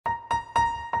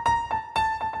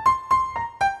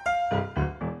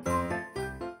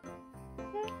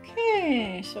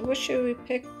Okay, so what should we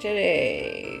pick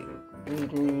today?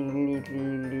 Let's do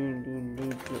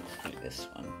this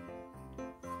one.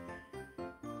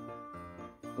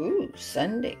 Ooh,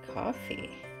 Sunday coffee.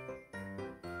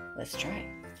 Let's try it.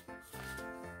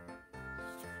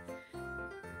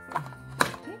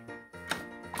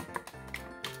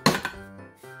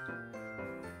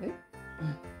 Okay.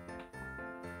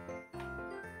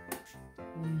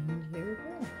 And here we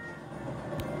go.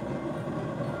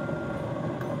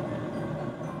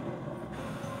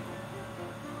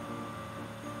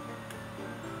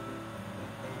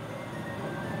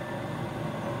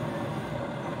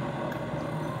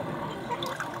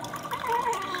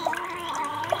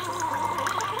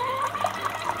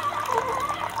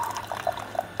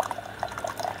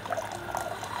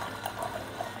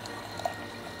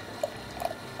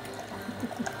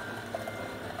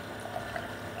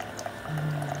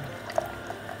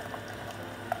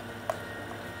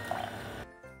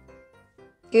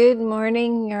 Good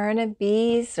morning, Yarna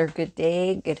Bees, or good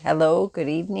day, good hello, good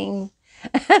evening,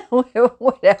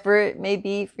 whatever it may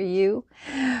be for you.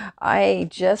 I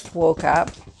just woke up.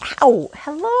 Ow,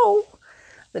 hello.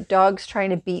 The dog's trying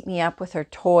to beat me up with her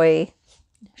toy.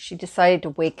 She decided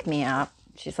to wake me up.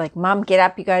 She's like, Mom, get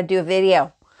up, you gotta do a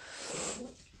video.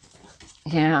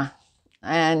 Yeah,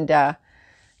 and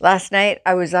last night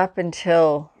I was up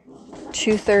until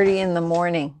 2:30 in the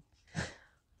morning.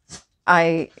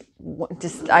 I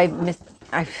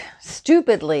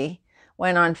stupidly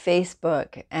went on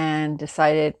Facebook and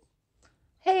decided,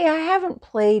 hey, I haven't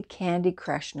played Candy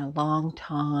Crush in a long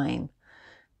time.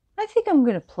 I think I'm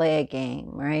going to play a game,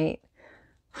 right?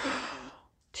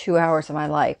 2 hours of my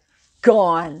life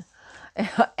gone.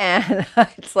 And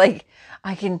it's like,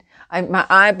 my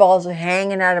eyeballs are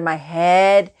hanging out of my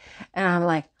head. And I'm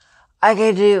like, I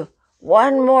could do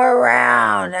one more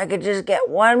round. I could just get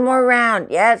one more round.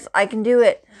 Yes, I can do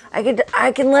it.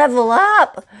 I can level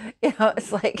up. You know,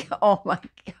 it's like, oh my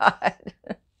God.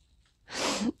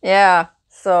 Yeah.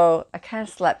 So I kind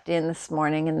of slept in this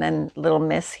morning, and then little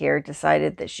miss here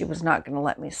decided that she was not going to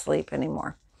let me sleep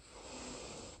anymore.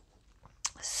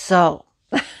 So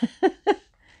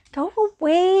go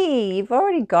away. You've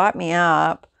already got me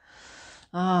up.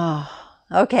 Oh,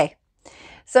 okay.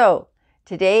 So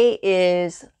today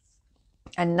is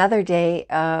another day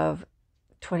of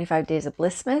 25 Days of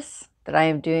Blissmas that I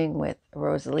am doing with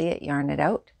Rosalie at Yarn It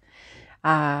Out.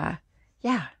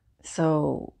 Yeah,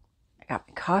 so I got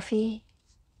my coffee,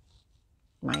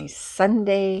 my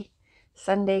Sunday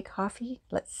coffee.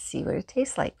 Let's see what it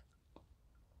tastes like.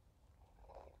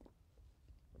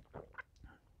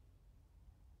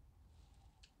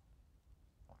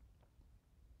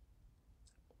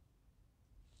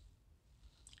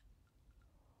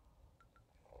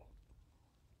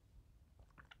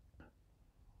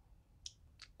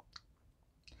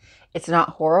 It's not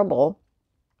horrible.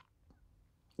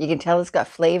 You can tell it's got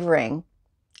flavoring.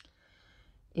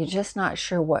 You're just not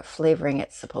sure what flavoring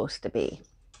it's supposed to be.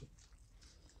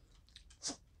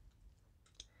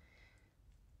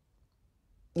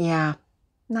 Yeah,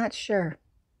 not sure.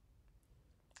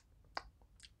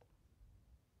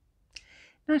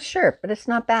 Not sure, but it's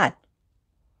not bad.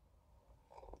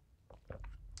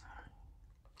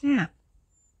 Yeah,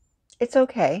 it's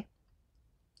okay.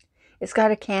 It's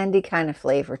got a candy kind of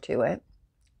flavor to it.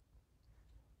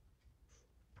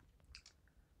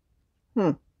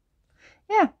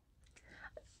 Yeah.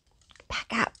 Back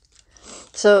up.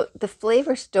 So the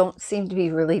flavors don't seem to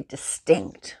be really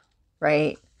distinct,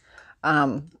 right?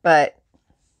 But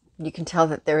you can tell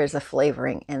that there is a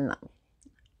flavoring in them.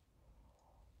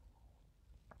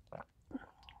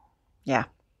 Yeah.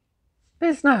 But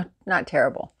it's not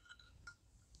terrible.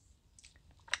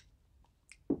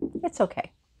 It's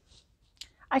okay.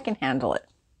 I can handle it.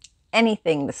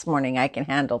 Anything this morning I can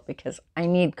handle because I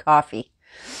need coffee.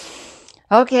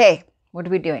 Okay, what are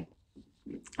we doing?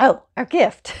 Oh, our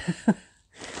gift.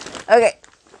 Okay,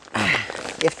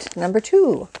 gift number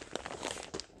 2.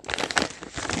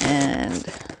 And,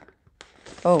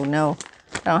 oh no,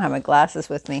 I don't have my glasses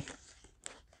with me.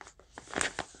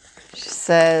 She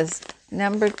says,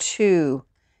 number 2,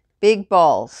 big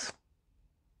balls.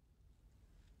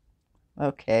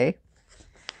 Okay.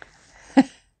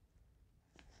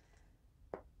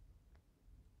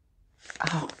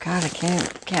 Oh God, I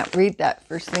can't read that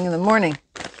first thing in the morning.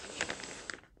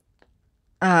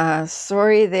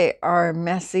 Sorry, they are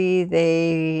messy.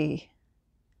 They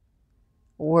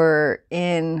were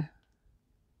in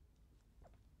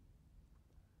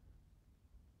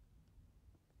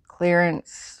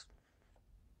clearance,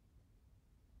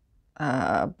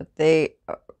 but they,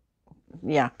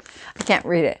 yeah, I can't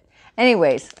read it.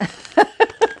 Anyways,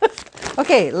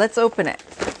 okay, let's open it.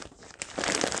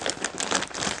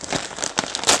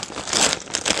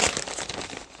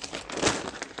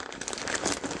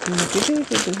 Oh,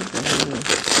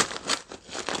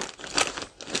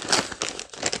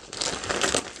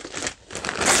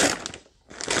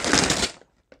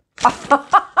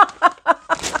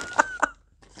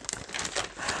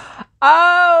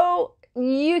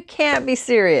 you can't be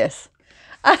serious.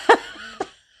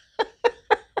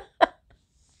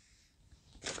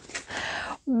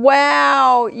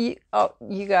 Wow. You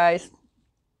guys.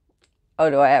 Oh,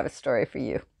 do I have a story for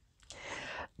you?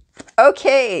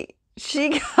 Okay,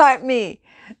 she got me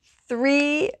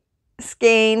 3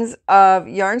 skeins of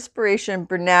Yarnspiration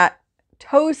Bernat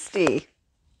Toasty.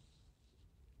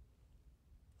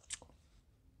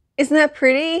 Isn't that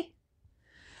pretty?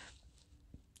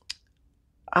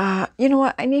 You know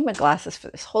what? I need my glasses for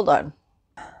this. Hold on.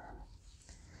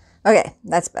 Okay,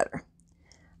 that's better.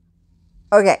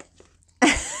 Okay.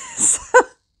 So,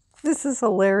 this is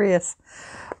hilarious.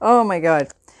 Oh my God.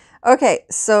 Okay,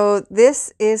 so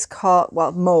this is called,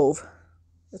 well, mauve.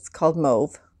 It's called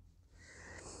mauve.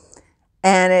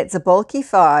 And it's a bulky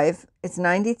 5. It's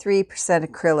 93%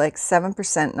 acrylic,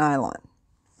 7% nylon.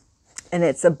 And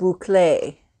it's a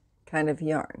boucle kind of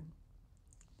yarn.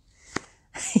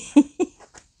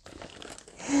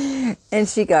 And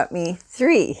she got me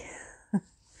 3.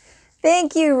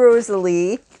 Thank you,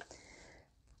 Rosalie.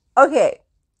 Okay.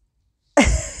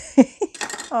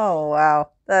 Oh, wow.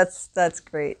 That's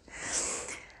great.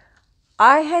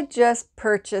 I had just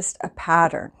purchased a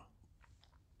pattern.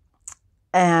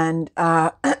 And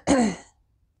I'll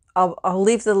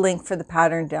leave the link for the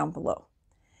pattern down below.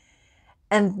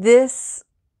 And this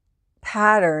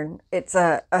pattern, it's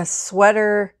a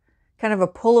sweater, kind of a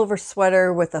pullover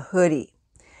sweater with a hoodie.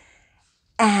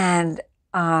 And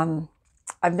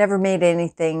I've never made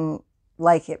anything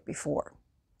like it before.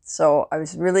 So I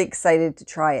was really excited to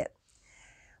try it.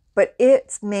 But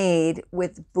it's made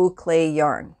with boucle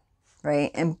yarn,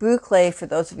 right? And boucle, for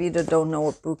those of you that don't know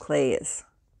what boucle is,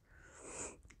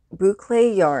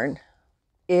 boucle yarn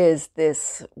is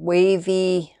this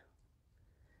wavy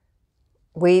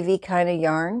kind of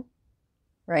yarn,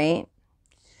 right?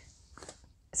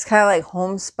 It's kind of like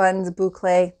homespun's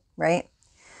boucle, right?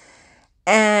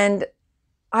 And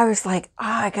I was like,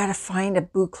 I gotta find a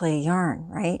boucle yarn,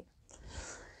 right?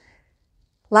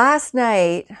 Last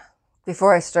night,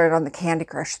 before I started on the Candy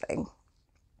Crush thing,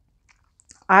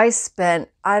 I spent,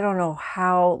 I don't know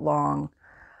how long,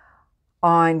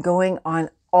 on going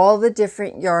on all the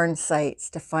different yarn sites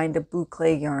to find a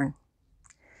boucle yarn.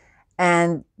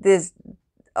 And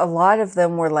a lot of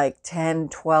them were like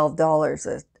 $10,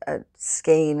 $12 a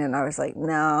skein. And I was like,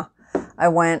 nah. I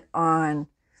went on,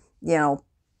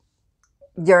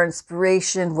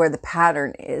 Yarnspiration, where the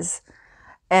pattern is.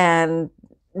 And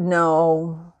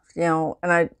no,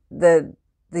 and the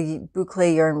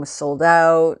boucle yarn was sold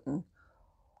out. And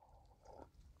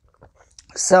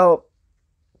so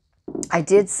I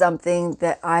did something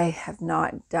that I have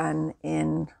not done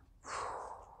in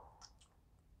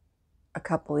a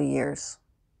couple of years.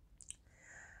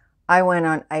 I went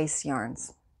on ice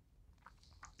yarns.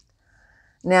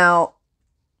 Now,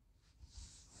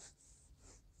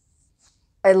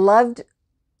 I loved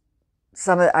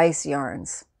some of the ice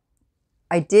yarns.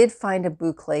 I did find a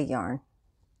boucle yarn.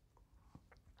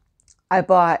 I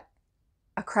bought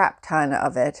a crap ton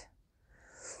of it.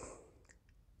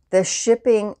 The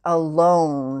shipping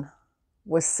alone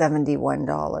was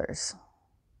 $71.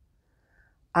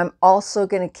 I'm also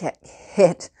going to get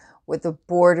hit with a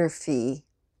border fee,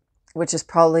 which is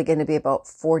probably going to be about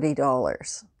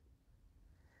 $40.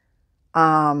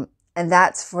 And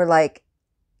that's for like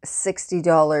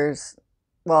 $60.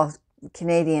 Well,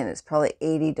 Canadian is probably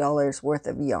 $80 worth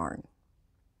of yarn.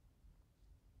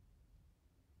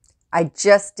 I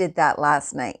just did that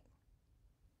last night.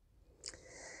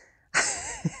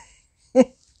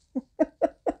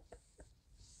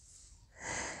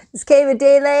 This came a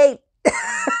day late.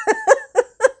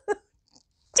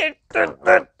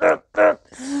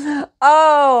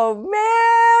 Oh,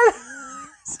 man.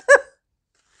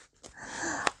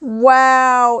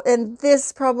 Wow. And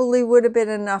this probably would have been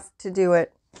enough to do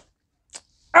it.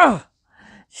 Oh,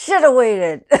 should have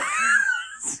waited.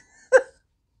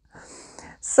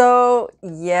 So,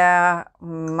 yeah,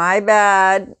 my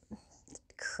bad.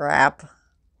 Crap.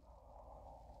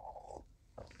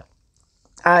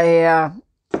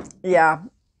 Yeah.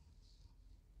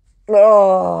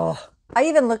 Oh, I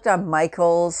even looked on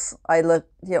Michael's. I looked,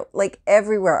 like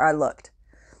everywhere I looked.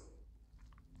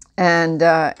 And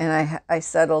I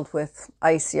settled with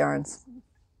ice yarns.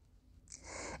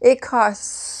 It costs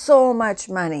so much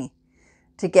money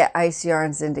to get ice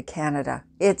yarns into Canada.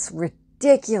 It's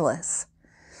ridiculous.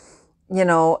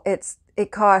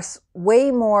 It costs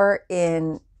way more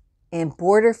in in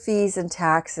border fees and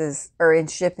taxes, or in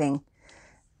shipping,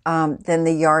 than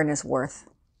the yarn is worth.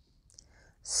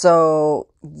 So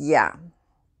yeah.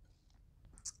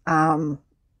 Oh,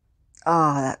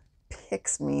 that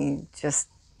picks me just.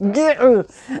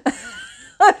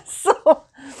 So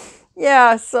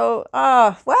yeah, so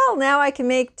well, now I can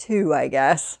make 2, I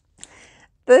guess.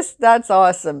 That's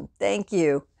awesome. Thank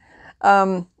you.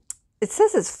 It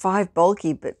says it's 5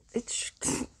 bulky, but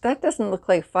that doesn't look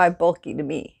like 5 bulky to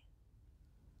me.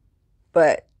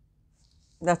 But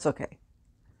that's okay.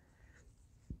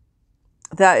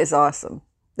 That is awesome.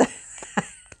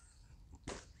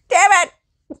 Damn it!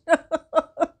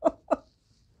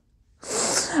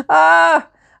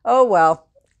 Oh well.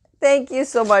 Thank you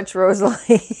so much,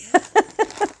 Rosalie.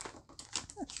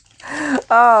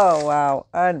 Oh wow,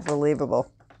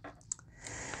 unbelievable.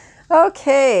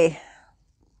 Okay.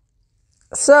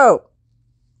 So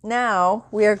now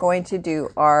we are going to do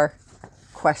our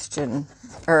question,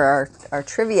 or our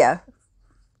trivia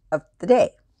of the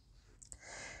day.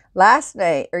 Last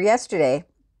night, or yesterday,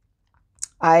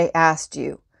 I asked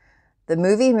you, the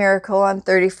movie Miracle on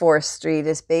 34th Street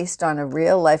is based on a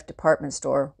real-life department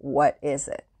store. What is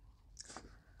it?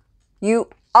 You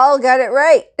all got it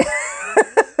right.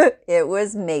 It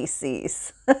was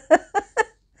Macy's.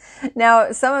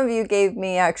 Now, some of you gave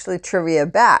me actually trivia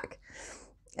back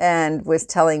and was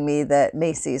telling me that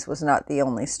Macy's was not the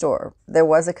only store. There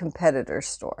was a competitor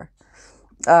store.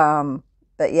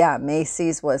 But yeah,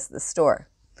 Macy's was the store.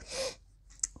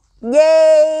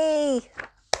 Yay!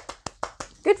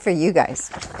 Good for you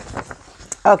guys.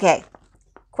 Okay,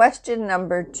 question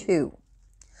number 2.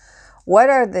 What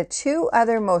are the 2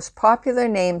 other most popular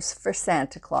names for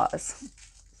Santa Claus?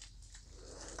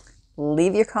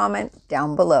 Leave your comment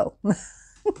down below.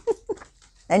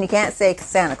 And you can't say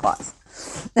Santa Claus.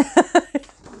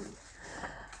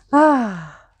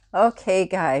 Okay,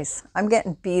 guys. I'm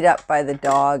getting beat up by the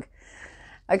dog.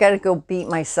 I got to go beat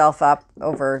myself up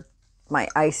over my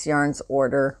Ice Yarns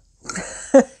order.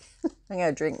 I'm going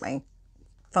to drink my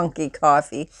funky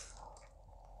coffee.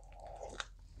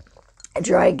 I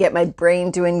try to get my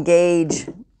brain to engage.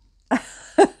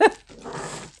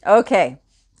 Okay.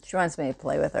 She wants me to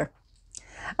play with her.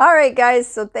 All right, guys.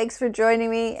 So thanks for joining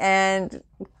me. And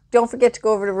don't forget to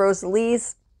go over to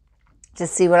Rosalie's to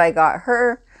see what I got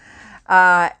her.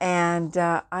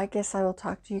 I guess I will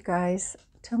talk to you guys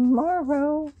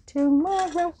tomorrow.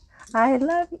 I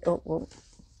love you. Oh, well,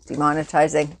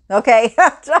 demonetizing. Okay.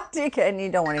 I'll talk to you again. You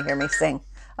don't want to hear me sing.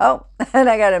 Oh, and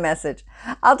I got a message.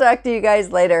 I'll talk to you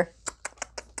guys later.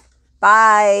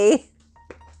 Bye.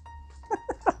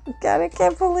 God, I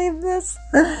can't believe this.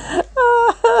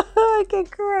 Oh, I can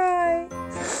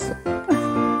cry.